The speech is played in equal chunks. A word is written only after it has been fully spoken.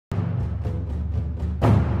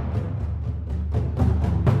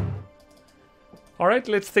Alright,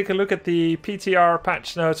 let's take a look at the PTR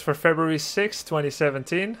patch notes for February 6,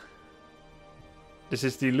 2017. This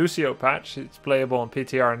is the Lucio patch. It's playable on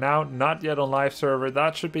PTR now, not yet on live server.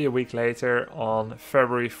 That should be a week later on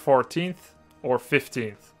February 14th or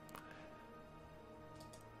 15th.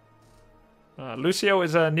 Lucio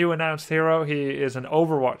is a new announced hero. He is an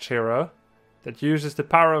Overwatch hero that uses the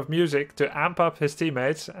power of music to amp up his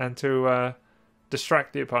teammates and to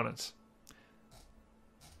distract the opponents.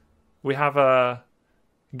 We have a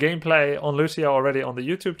gameplay on Lucio already on the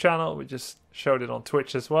YouTube channel. We just showed it on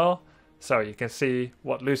Twitch as well. So you can see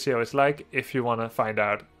what Lucio is like if you want to find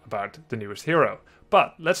out about the newest hero.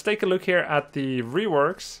 But let's take a look here at the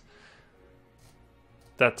reworks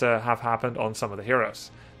that have happened on some of the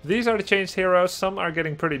heroes. These are the changed heroes. Some are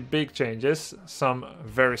getting pretty big changes, some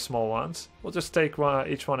very small ones. We'll just take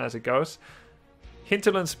each one as it goes.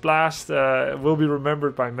 Hinterland's Blast will be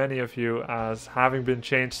remembered by many of you as having been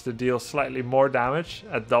changed to deal slightly more damage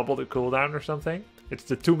at double the cooldown or something. It's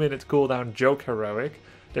the 2-minute cooldown joke heroic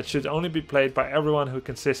that should only be played by everyone who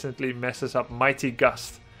consistently messes up Mighty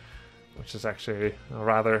Gust, which is actually a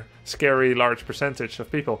rather scary large percentage of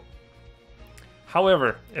people.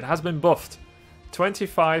 However, it has been buffed.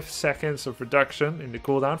 25 seconds of reduction in the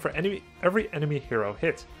cooldown for every enemy hero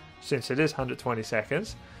hit. Since it is 120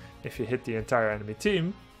 seconds, if you hit the entire enemy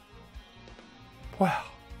team, well,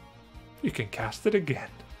 you can cast it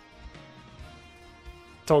again.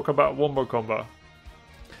 Talk about wombo combo.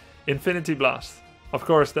 Infinity Blast. Of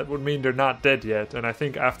course, that would mean they're not dead yet, and I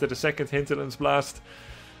think after the second Hinterland's Blast,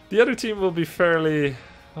 the other team will be fairly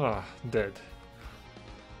dead.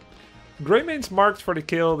 Greymane's Marked for the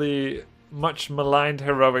Kill, the much maligned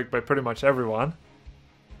heroic by pretty much everyone,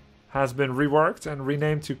 has been reworked and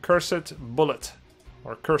renamed to Cursed Bullet.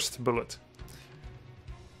 Or Cursed Bullet.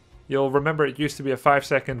 You'll remember it used to be a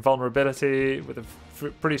 5-second vulnerability with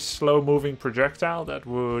a pretty slow moving projectile that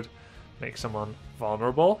would make someone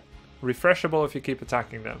vulnerable. Refreshable if you keep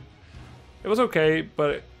attacking them. It was okay,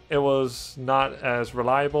 but it was not as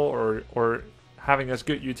reliable or having as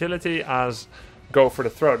good utility as Go for the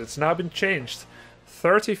Throat. It's now been changed.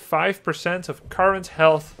 35% of current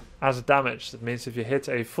health as damage. That means if you hit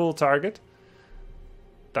a full target,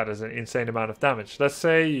 that is an insane amount of damage. Let's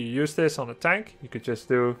say you use this on a tank, you could just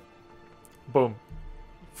do, boom,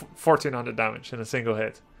 1400 damage in a single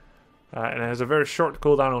hit. And it has a very short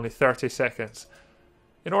cooldown, only 30 seconds.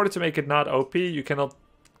 In order to make it not OP, you cannot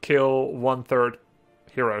kill 1/3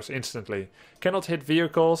 heroes instantly. Cannot hit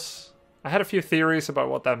vehicles. I had a few theories about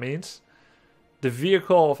what that means. The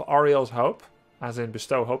vehicle of Ariel's Hope, as in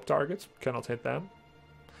bestow hope targets, cannot hit them.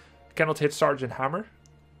 Cannot hit Sergeant Hammer.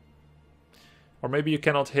 Or maybe you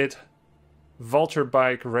cannot hit Vulture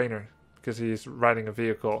Bike Rainer, because he's riding a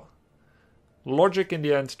vehicle. Logic in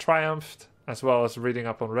the end triumphed, as well as reading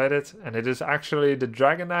up on Reddit, and it is actually the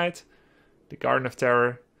Dragon Knight, the Garden of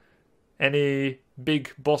Terror, any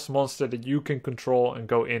big boss monster that you can control and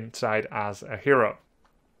go inside as a hero.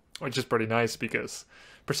 Which is pretty nice, because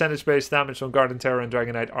percentage-based damage on Garden Terror and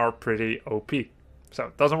Dragon Knight are pretty OP. So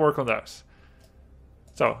it doesn't work on those.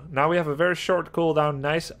 So now we have a very short cooldown,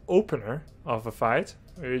 nice opener of a fight,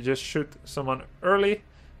 where you just shoot someone early.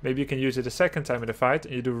 Maybe you can use it a second time in the fight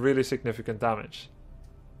and you do really significant damage.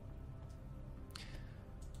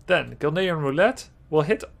 Then Ghanaian Roulette will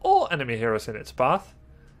hit all enemy heroes in its path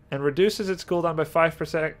and reduces its cooldown by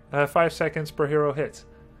 5 seconds per hero hit.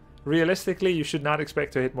 Realistically, you should not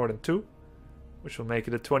expect to hit more than 2, which will make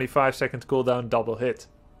it a 25-second cooldown double hit.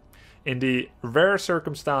 In the rare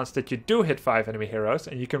circumstance that you do hit 5 enemy heroes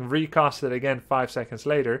and you can recast it again 5 seconds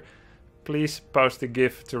later, please post a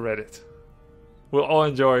GIF to Reddit. We'll all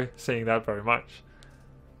enjoy seeing that very much.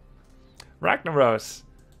 Ragnaros.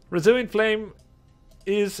 Resilient Flame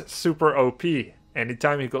is super OP.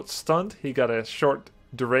 Anytime he got stunned, he got a short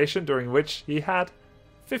duration during which he had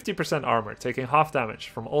 50% armor, taking half damage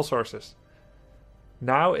from all sources.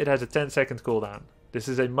 Now it has a 10-second cooldown. This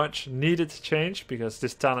is a much needed change because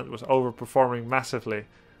this talent was overperforming massively.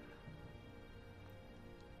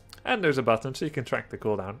 And there's a button so you can track the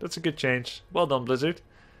cooldown. That's a good change. Well done, Blizzard.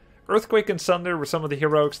 Earthquake and Thunder were some of the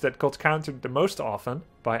heroics that got countered the most often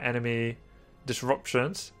by enemy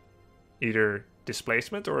disruptions. Either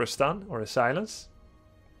displacement or a stun or a silence.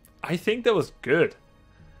 I think that was good.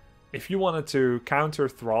 If you wanted to counter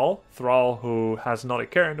Thrall who has not a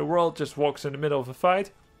care in the world, just walks in the middle of a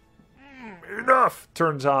fight. Enough!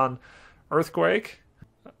 Turns on Earthquake.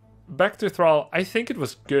 Back to Thrall, I think it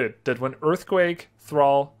was good that when Earthquake,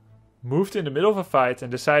 Thrall moved in the middle of a fight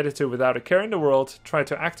and decided to, without a care in the world, try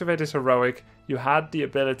to activate his heroic, you had the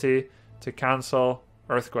ability to cancel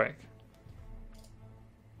Earthquake.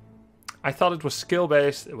 I thought it was skill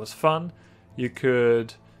based, it was fun. You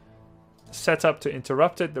could set up to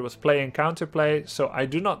interrupt it. There was play and counterplay. So I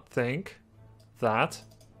do not think that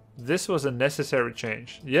this was a necessary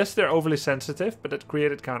change. Yes, they're overly sensitive, but it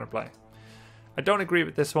created counterplay. I don't agree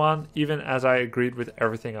with this one, even as I agreed with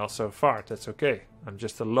everything else so far. That's okay. I'm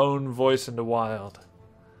just a lone voice in the wild.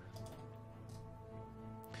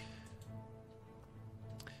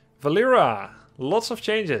 Valera. Lots of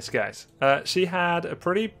changes, guys. She had a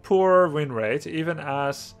pretty poor win rate, even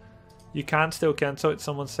as you can still cancel it,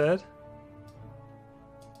 someone said.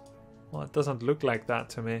 Well, it doesn't look like that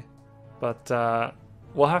to me. But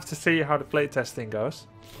we'll have to see how the playtesting goes.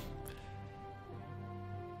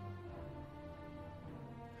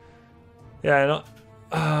 Yeah,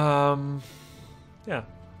 I know.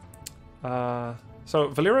 Yeah. So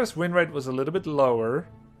Valera's win rate was a little bit lower.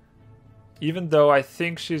 Even though I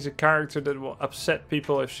think she's a character that will upset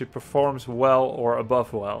people if she performs well or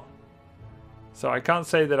above well. So I can't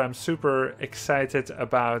say that I'm super excited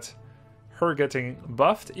about her getting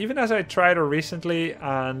buffed. Even as I tried her recently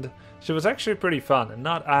and she was actually pretty fun and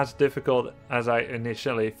not as difficult as I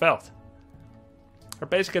initially felt. Her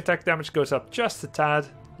basic attack damage goes up just a tad.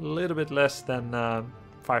 A little bit less than 5%.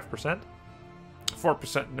 4%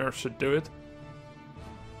 nerf should do it.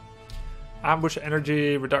 Ambush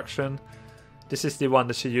energy reduction. This is the one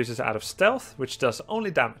that she uses out of stealth, which does only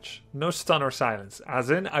damage. No stun or silence. As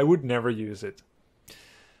in, I would never use it.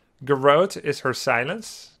 Garrote is her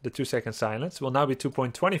silence. The 2-second silence will now be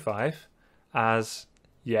 2.25. As,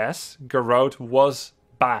 yes, Garrote was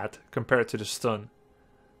bad compared to the stun.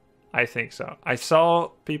 I think so. I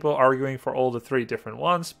saw people arguing for all the 3 different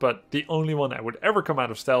ones, but the only one I would ever come out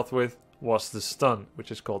of stealth with was the stun,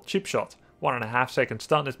 which is called Cheap Shot. 1.5 second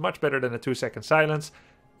stun is much better than a 2-second silence,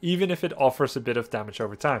 even if it offers a bit of damage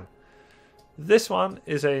over time. This one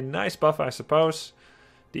is a nice buff, I suppose.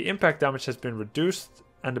 The impact damage has been reduced,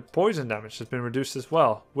 and the poison damage has been reduced as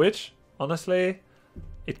well, which, honestly,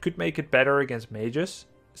 it could make it better against mages,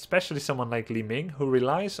 especially someone like Li Ming, who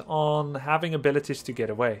relies on having abilities to get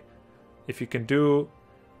away. If you can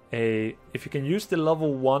use the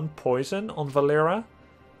level 1 poison on Valera,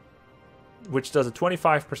 which does a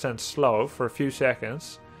 25% slow for a few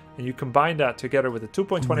seconds, and you combine that together with a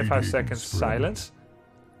 2.25 seconds silence,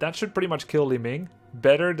 that should pretty much kill Li Ming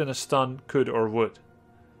better than a stun could or would.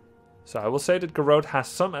 So I will say that Garrote has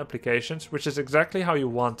some applications, which is exactly how you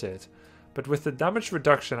want it. But with the damage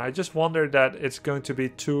reduction, I just wonder that it's going to be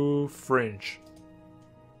too fringe.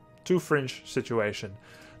 Too fringe situation.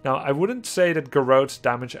 Now, I wouldn't say that Garrote's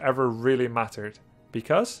damage ever really mattered,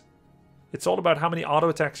 because it's all about how many auto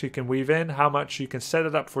attacks you can weave in, how much you can set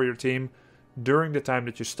it up for your team during the time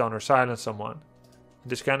that you stun or silence someone.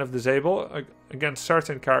 This kind of disable against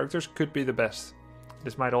certain characters could be the best.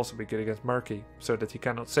 This might also be good against Murky, so that he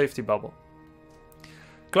cannot safety bubble.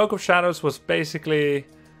 Cloak of Shadows was basically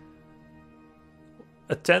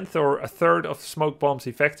a 1/10 or a 1/3 of Smoke Bomb's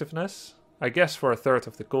effectiveness, I guess for a 1/3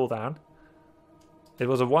 of the cooldown. It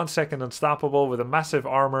was a 1 second unstoppable with a massive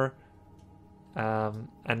armor,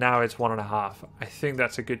 and now it's 1.5. I think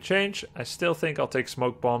that's a good change. I still think I'll take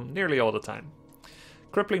Smoke Bomb nearly all the time.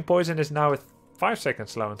 Crippling Poison is now a 5 second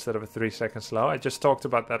slow instead of a 3 second slow. I just talked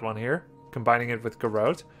about that one here, combining it with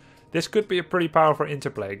Garrote. This could be a pretty powerful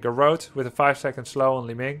interplay. Garrote with a 5 second slow on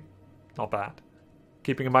Li Ming, not bad.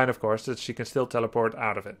 Keeping in mind, of course, that she can still teleport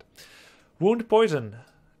out of it. Wound Poison.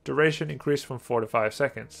 Duration increased from 4 to 5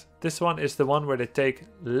 seconds. This one is the one where they take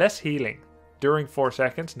less healing during 4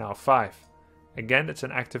 seconds, now 5. Again, it's an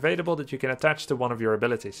activatable that you can attach to one of your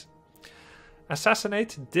abilities.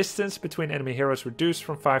 Assassinate. Distance between enemy heroes reduced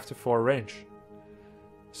from 5 to 4 range.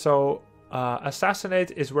 So, Assassinate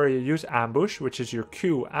is where you use Ambush, which is your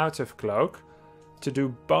Q out of Cloak, to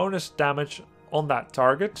do bonus damage on that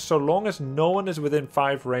target, so long as no one is within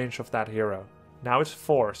 5 range of that hero. Now it's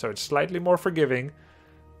 4, so it's slightly more forgiving.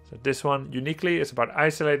 So this one, uniquely, is about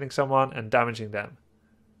isolating someone and damaging them.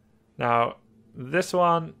 Now, this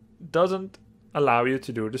one doesn't allow you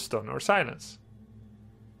to do the stun or silence,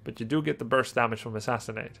 but you do get the burst damage from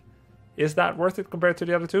Assassinate. Is that worth it compared to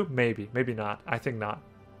the other two? Maybe, maybe not. I think not.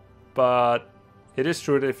 But it is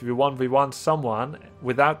true that if you 1v1 someone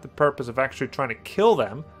without the purpose of actually trying to kill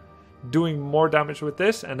them, doing more damage with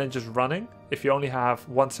this and then just running, if you only have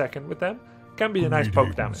 1 second with them, can be a nice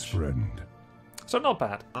poke damage. Friend. So not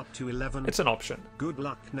bad. Up to 11. It's an option. Good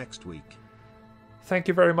luck next week. Thank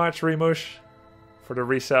you very much, Remush, for the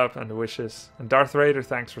resub and the wishes. And Darth Raider,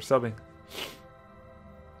 thanks for subbing.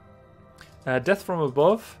 Death from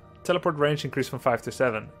Above. Teleport range increased from 5 to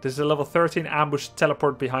 7. This is a level 13 ambush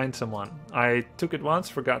teleport behind someone. I took it once,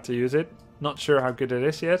 forgot to use it. Not sure how good it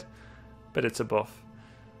is yet, but it's a buff.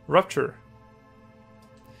 Rupture.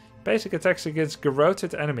 Basic attacks against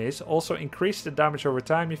garroted enemies also increase the damage over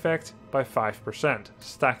time effect by 5%,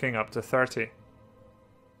 stacking up to 30.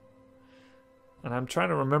 And I'm trying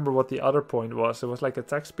to remember what the other point was. It was like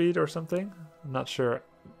attack speed or something? I'm not sure.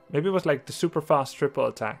 Maybe it was like the super fast triple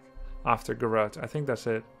attack after garrote. I think that's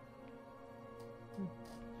it.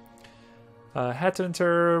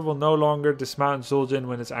 Headhunter will no longer dismount Zul'jin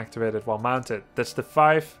when it's activated while mounted. That's the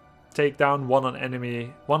 5 takedown, one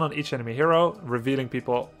on each enemy hero, revealing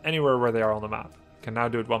people anywhere where they are on the map. Can now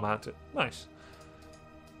do it while mounted. Nice.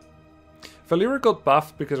 Valeera got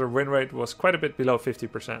buffed because her win rate was quite a bit below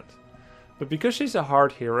 50%. But because she's a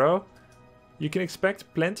hard hero, you can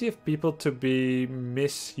expect plenty of people to be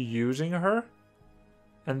misusing her.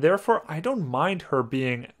 And therefore, I don't mind her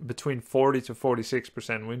being between 40 to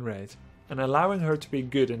 46% win rate and allowing her to be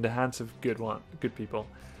good in the hands of good people.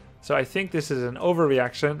 So I think this is an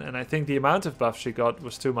overreaction, and I think the amount of buff she got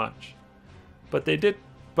was too much. But they did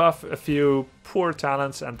buff a few poor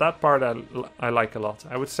talents, and that part I like a lot.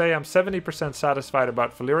 I would say I'm 70% satisfied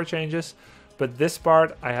about Valeera changes, but this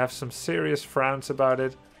part I have some serious frowns about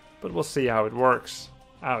it, but we'll see how it works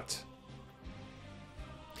out.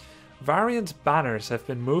 Varian's banners have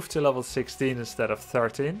been moved to level 16 instead of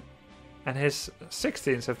 13, and his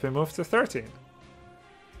 16s have been moved to 13.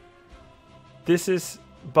 This is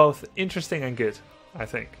both interesting and good, I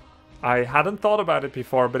think. I hadn't thought about it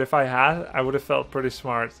before, but if I had, I would have felt pretty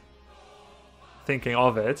smart thinking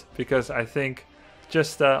of it, because I think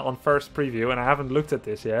just on first preview, and I haven't looked at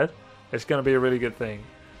this yet, it's going to be a really good thing.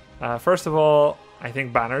 First of all, I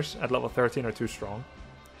think banners at level 13 are too strong.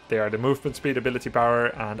 They are the movement speed, ability power,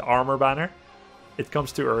 and armor banner. It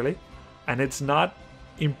comes too early, and it's not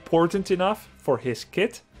important enough for his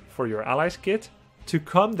kit, for your allies' kit, to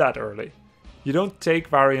come that early. You don't take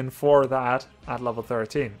Varian for that at level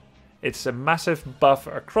 13. It's a massive buff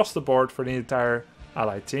across the board for the entire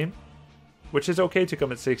allied team, which is okay to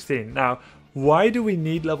come at 16. Now, why do we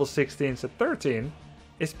need level 16s at 13?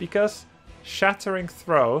 It's because Shattering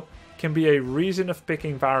Throw can be a reason of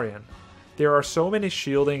picking Varian. There are so many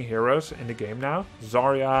shielding heroes in the game now.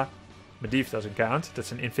 Zarya, Medivh doesn't count,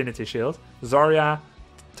 that's an infinity shield. Zarya,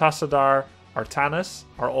 Tassadar, Artanis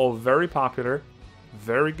are all very popular,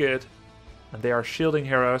 very good, and they are shielding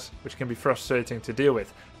heroes, which can be frustrating to deal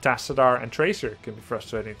with. Tassadar and Tracer can be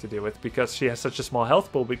frustrating to deal with because she has such a small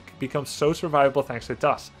health pool, but becomes so survivable thanks to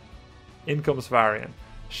TAS. In comes Varian.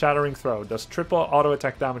 Shattering Throw does triple auto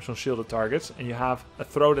attack damage on shielded targets, and you have a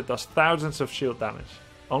throw that does thousands of shield damage.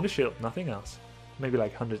 Only shield, nothing else. Maybe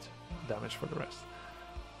like 100 damage for the rest.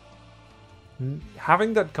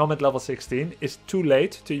 Having that come at level 16 is too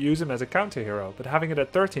late to use him as a counter hero, but having it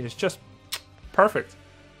at 13 is just perfect.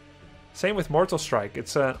 Same with Mortal Strike.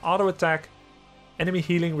 It's an auto attack, enemy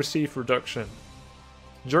healing receive reduction.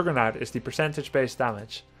 Juggernaut is the percentage based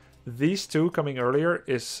damage. These two coming earlier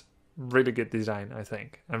is really good design, I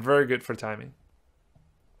think, and very good for timing.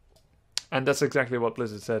 And that's exactly what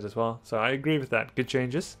Blizzard said as well, so I agree with that. Good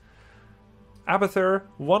changes. Abathur,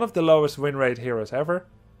 one of the lowest win rate heroes ever.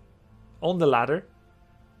 On the ladder.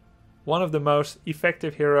 One of the most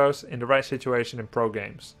effective heroes in the right situation in pro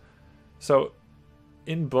games. So,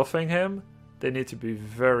 in buffing him, they need to be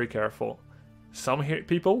very careful. Some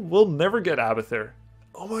people will never get Abathur.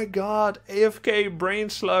 Oh my god, AFK brain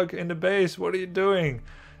slug in the base, what are you doing?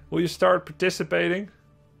 Will you start participating?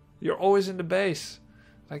 You're always in the base.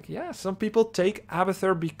 Like, yeah, some people take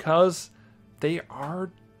Abathur because they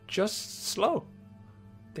are just slow.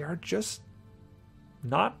 They are just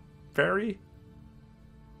not very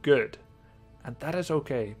good. And that is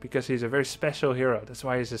okay, because he's a very special hero. That's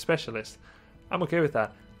why he's a specialist. I'm okay with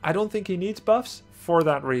that. I don't think he needs buffs for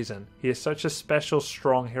that reason. He is such a special,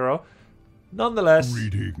 strong hero. Nonetheless,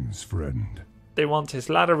 greetings, friend. They want his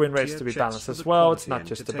ladder win rates to be balanced as well. It's not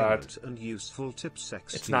just about and useful tips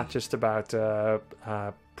section. It's not just about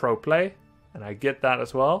pro play, and I get that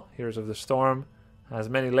as well. Heroes of the Storm has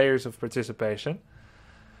many layers of participation.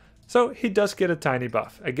 So he does get a tiny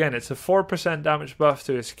buff. Again, it's a 4% damage buff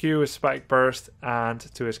to his Q, his Spike Burst, and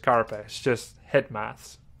to his Carapace. Just head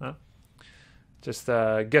maths. Huh? Just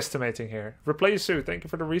guesstimating here. Replay Sue, thank you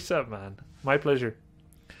for the resub, man. My pleasure.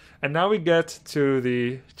 And now we get to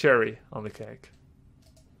the cherry on the cake.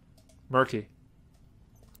 Murky.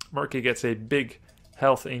 Murky gets a big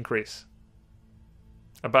health increase.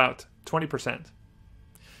 About 20%.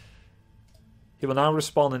 He will now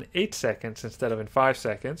respawn in 8 seconds instead of in 5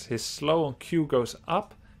 seconds. His slow on Q goes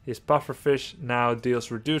up. His pufferfish now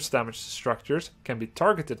deals reduced damage to structures. Can be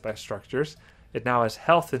targeted by structures. It now has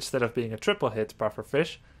health instead of being a triple hit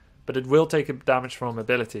pufferfish. But it will take damage from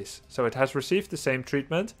abilities. So it has received the same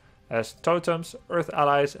treatment as totems, earth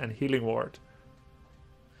allies, and healing ward.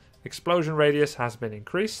 Explosion radius has been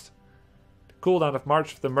increased. The cooldown of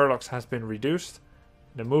march of the Murlocs has been reduced.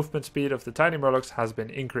 The movement speed of the tiny Murlocs has been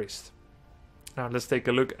increased. Now let's take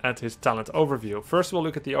a look at his talent overview. First we'll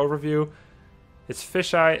look at the overview. It's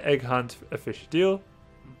Fish Eye, Egg Hunt, A Fishy Deal.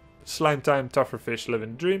 Slime Time, Tougher Fish, Live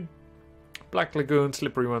in Dream. Black Lagoon,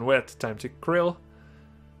 Slippery When Wet, Time to Krill.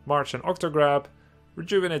 March and Octograb.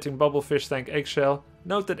 Rejuvenating Bubble, Fish Tank, Eggshell.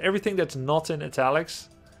 Note that everything that's not in italics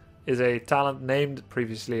is a talent name that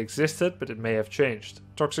previously existed, but it may have changed.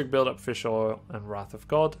 Toxic Buildup, Fish Oil, and Wrath of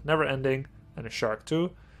God. Never Ending, and a Shark 2.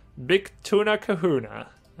 Big Tuna Kahuna,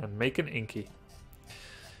 and Make an Inky.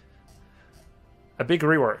 A big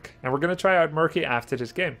rework, and we're going to try out Murky after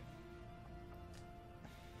this game.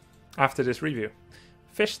 After this review.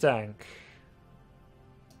 Fish Tank.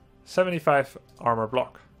 75 armor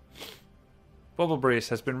block. Bubble Breeze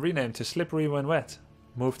has been renamed to Slippery When Wet.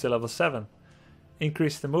 Move to level 7.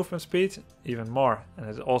 Increase the movement speed even more, and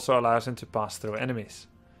it also allows him to pass through enemies.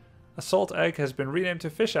 Assault Egg has been renamed to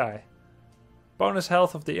Fish Eye. Bonus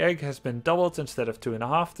health of the egg has been doubled instead of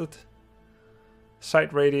 2.5.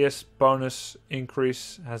 Sight radius bonus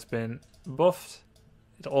increase has been buffed.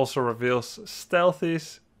 It also reveals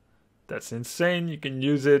stealthies. That's insane. You can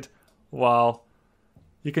use it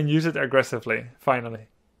aggressively, finally.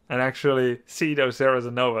 And actually see those zeros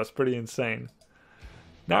and novas. Pretty insane.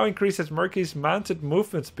 Now increases Murky's mounted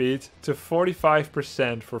movement speed to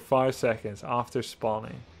 45% for 5 seconds after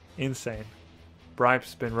spawning. Insane.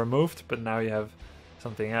 Bribe's been removed, but now you have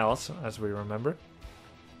something else, as we remember.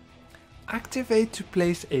 Activate to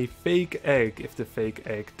place a fake egg. If the fake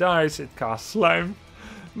egg dies, it casts slime.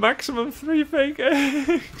 Maximum 3 fake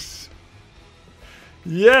eggs.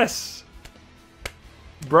 Yes!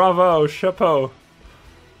 Bravo, chapeau.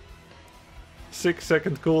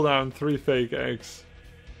 6-second cooldown, 3 fake eggs.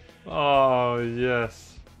 Oh,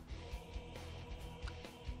 yes.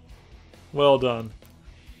 Well done.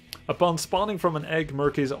 Upon spawning from an egg,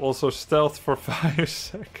 Murky is also stealthed for 5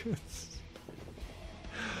 seconds.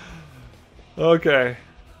 Okay.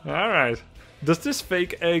 Alright. Does this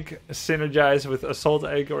fake egg synergize with Assault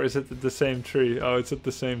Egg, or is it at the same tree? Oh, it's at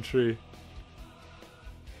the same tree.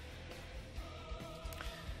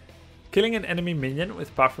 Killing an enemy minion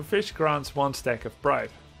with pufferfish grants 1 stack of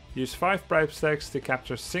bribe. Use 5 bribe stacks to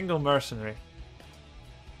capture single mercenary.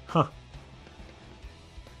 Huh.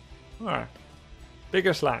 Alright.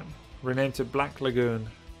 Bigger Slime. Renamed to Black Lagoon.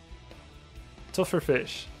 Tougher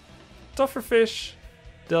Fish. Tougher Fish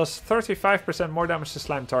does 35% more damage to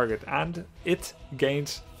slime target, and it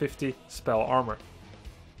gains 50 spell armor.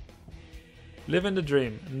 Live in the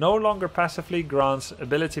Dream. No longer passively grants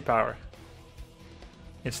ability power.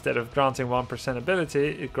 Instead of granting 1% ability,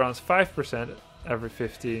 it grants 5% every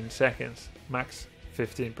 15 seconds. Max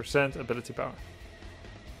 15% ability power.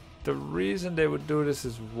 The reason they would do this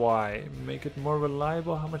is why? Make it more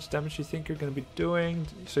reliable how much damage you think you're going to be doing,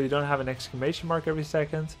 so you don't have an exclamation mark every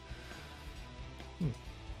second.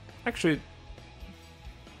 Actually,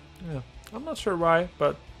 yeah, I'm not sure why,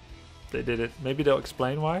 but they did it. Maybe they'll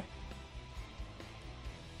explain why.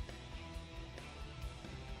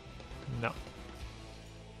 No.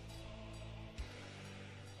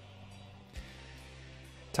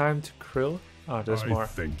 Time to krill? Oh, there's more.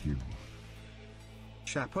 Thank you.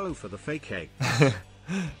 Chapeau for the fake egg.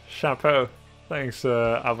 Chapeau. Thanks,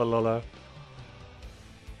 Avalolo.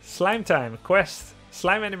 Slime time. Quest.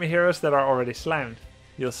 Slime enemy heroes that are already slimed.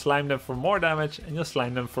 You'll slime them for more damage, and you'll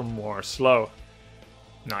slime them for more slow.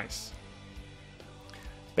 Nice.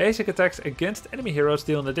 Basic attacks against enemy heroes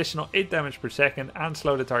deal an additional 8 damage per second and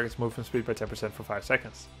slow the target's movement speed by 10% for 5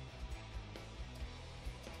 seconds.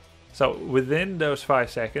 So within those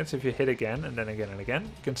 5 seconds, if you hit again and then again and again,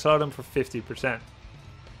 you can slow them for 50%.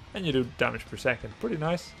 And you do damage per second. Pretty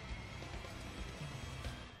nice.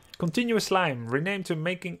 Continuous Slime, renamed to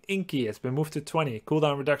Making Inky, has been moved to 20.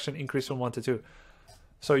 Cooldown reduction increased from 1 to 2.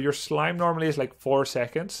 So your slime normally is like 4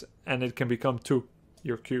 seconds, and it can become 2,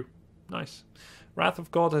 your Q. Nice. Wrath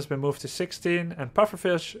of God has been moved to 16, and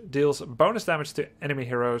Pufferfish deals bonus damage to enemy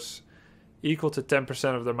heroes equal to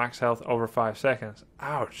 10% of their max health over 5 seconds.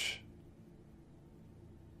 Ouch.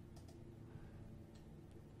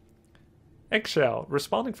 Eggshell.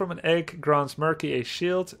 Responding from an egg grants Murky a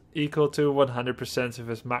shield equal to 100% of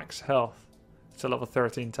his max health. It's a level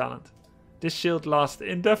 13 talent. This shield lasts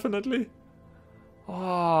indefinitely.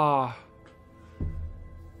 Ah. Oh.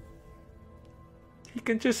 He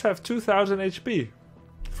can just have 2000 HP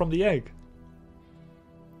from the egg.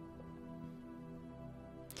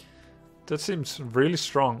 That seems really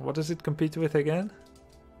strong. What does it compete with again?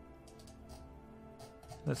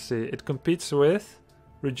 Let's see. It competes with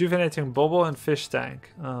Rejuvenating Bubble and Fish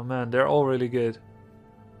Tank. Oh man, they're all really good.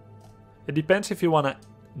 It depends if you want to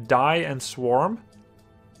die and swarm,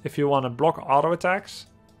 if you want to block auto attacks,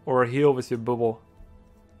 or heal with your bubble.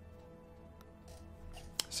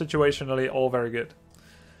 Situationally, all very good.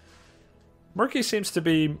 Murky seems to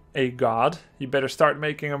be a god. You better start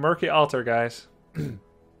making a Murky altar, guys.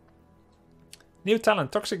 New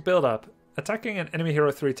talent, Toxic Buildup. Attacking an enemy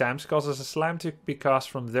hero 3 times causes a slime to be cast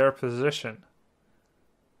from their position.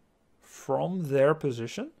 From their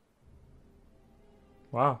position?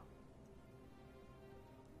 Wow.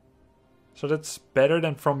 So that's better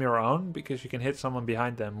than from your own, because you can hit someone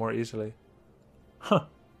behind them more easily. Huh.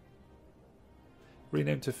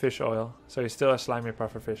 Rename to fish oil, so he still has slimy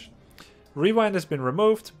pufferfish. Rewind has been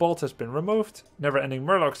removed, Bolt has been removed, Never-ending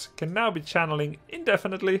Murlocs can now be channeling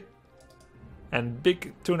indefinitely. And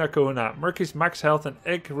Big Tuna Kahuna, Murky's max health and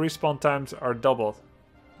egg respawn times are doubled.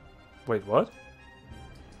 Wait, what?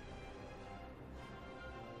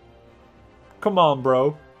 Come on,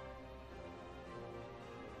 bro.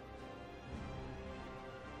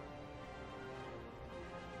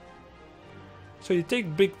 So you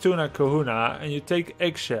take Big Tuna Kahuna and you take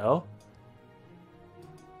Eggshell.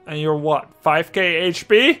 And you're what? 5k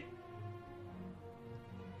HP?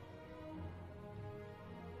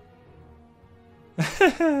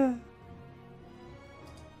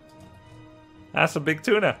 That's a big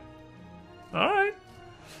tuna. Alright.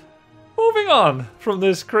 Moving on from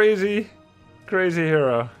this crazy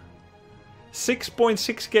hero.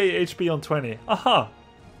 6.6k HP on 20. Aha.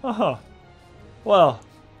 Aha. Well.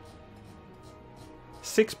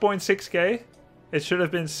 6.6k. It should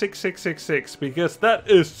have been 6666 because that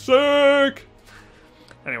is sick!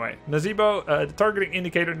 Anyway, Nazebo, the targeting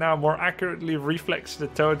indicator now more accurately reflects the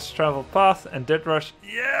toad's travel path, and Dead Rush,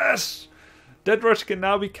 yes! Dead Rush can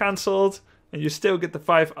now be cancelled, and you still get the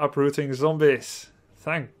 5 uprooting zombies.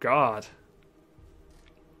 Thank God.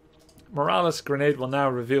 Morales Grenade will now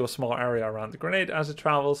reveal a small area around the grenade as it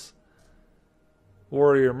travels.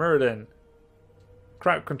 Warrior Muradin.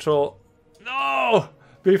 Crowd control. No!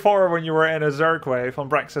 Before, when you were in a Zerg wave on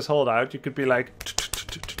Brax's holdout, you could be like...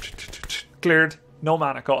 Cleared. No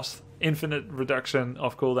mana cost. Infinite reduction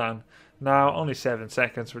of cooldown. Now only 7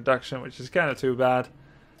 seconds reduction, which is kind of too bad.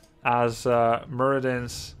 As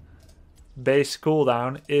Muradin's base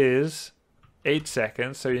cooldown is 8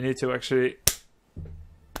 seconds. So you need to actually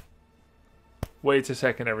wait a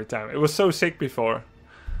second every time. It was so sick before.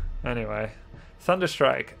 Anyway.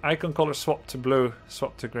 Thunderstrike. Icon color swap to blue.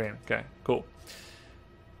 Swap to green. Okay, cool.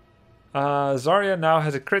 Zarya now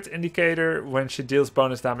has a crit indicator when she deals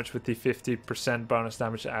bonus damage with the 50% bonus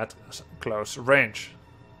damage at close range.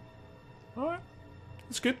 Alright,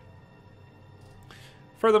 that's good.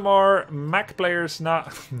 Furthermore, Mac players now...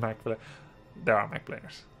 there are Mac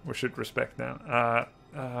players. We should respect them.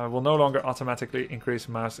 Will no longer automatically increase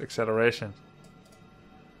mouse acceleration.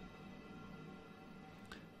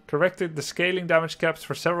 Corrected the scaling damage caps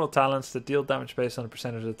for several talents that deal damage based on the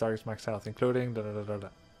percentage of the target's max health, including...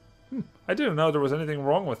 I didn't know there was anything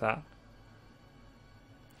wrong with that.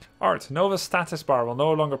 Art. Nova's status bar will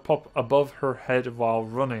no longer pop above her head while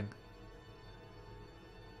running.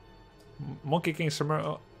 Monkey King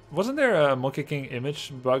Summer... wasn't there a Monkey King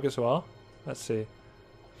image bug as well? Let's see.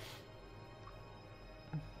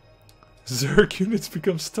 Zerg units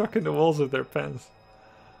become stuck in the walls of their pens.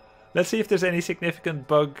 Let's see if there's any significant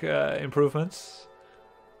bug improvements.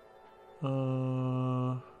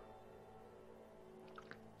 Oh,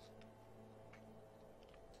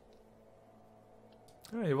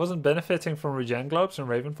 he wasn't benefiting from regen globes in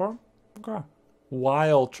Raven form? Okay.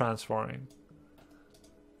 While transforming.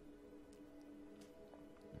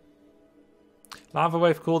 Lava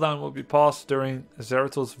Wave cooldown will be paused during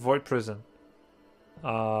Zeratl's Void Prison.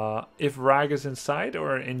 If Rag is inside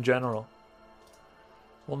or in general.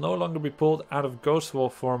 Will no longer be pulled out of Ghost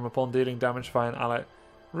Wolf form upon dealing damage via an ally.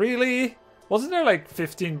 Really? Wasn't there like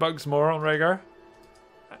 15 bugs more on Rhaegar?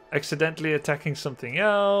 Accidentally attacking something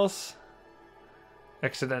else.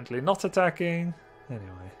 Accidentally not attacking.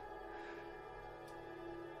 Anyway.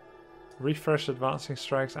 Refresh advancing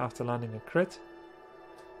strikes after landing a crit.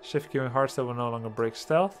 Shift queuing Heartstone will no longer break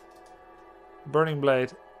stealth. Burning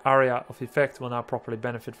Blade area of effect will now properly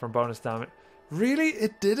benefit from bonus damage. Really?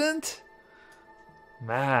 It didn't?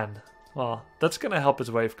 Man. Well, that's gonna help his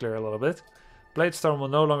wave clear a little bit. Blade Storm will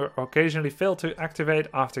no longer occasionally fail to activate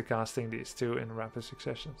after casting these two in rapid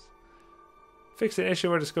successions. Fix the issue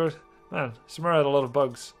where the scores... Man, Samara had a lot of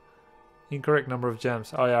bugs. Incorrect number of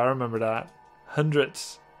gems. Oh yeah, I remember that.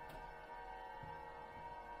 Hundreds.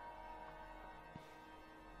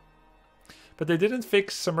 But they didn't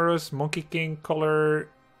fix Samura's Monkey King color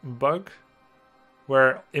bug,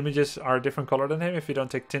 where images are a different color than him if you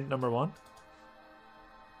don't take tint number 1.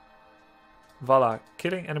 Voila.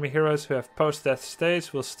 Killing enemy heroes who have post-death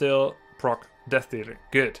states will still proc Death Dealer.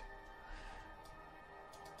 Good.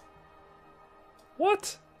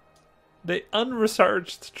 What? The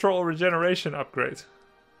unresearched troll regeneration upgrade.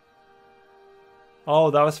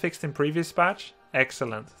 Oh, that was fixed in previous patch?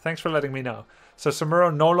 Excellent. Thanks for letting me know. So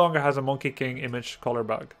Samuro no longer has a Monkey King image color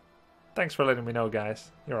bug. Thanks for letting me know,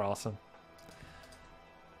 guys. You're awesome.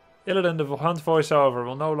 Illidan, the Hunt voiceover,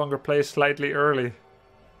 will no longer play slightly early.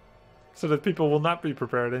 So that people will not be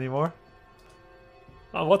prepared anymore.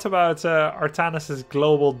 What about Artanis'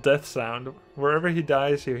 global death sound? Wherever he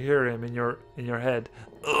dies, you hear him in your head.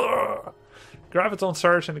 Ugh. Graviton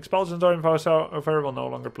Surge and Expulsion Storm voiceover will no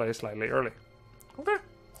longer play slightly early. Okay.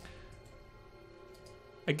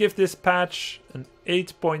 I give this patch an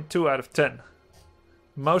 8.2 out of 10.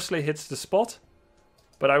 Mostly hits the spot.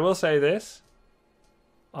 But I will say this.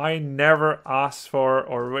 I never asked for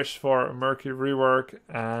or wished for a Murky rework.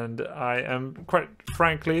 And I am, quite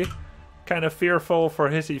frankly, kind of fearful for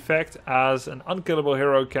his effect, as an unkillable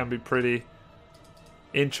hero can be pretty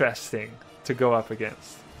interesting to go up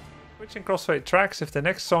against. Switching crossfade tracks, if the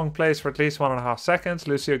next song plays for at least 1.5 seconds,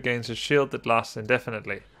 Lucio gains a shield that lasts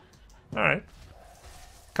indefinitely. Alright.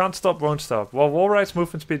 Can't stop, won't stop. While Wallride's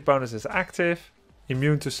movement speed bonus is active,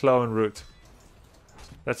 immune to slow and root.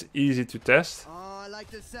 That's easy to test. Oh, I like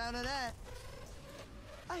the sound of that.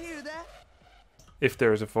 I hear that. If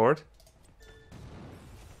there is a fort.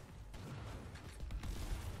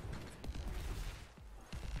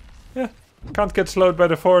 Yeah, can't get slowed by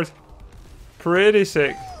the fort. Pretty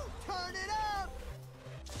sick. Turn it up.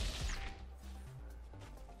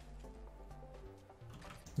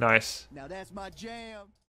 Nice. Now that's my jam.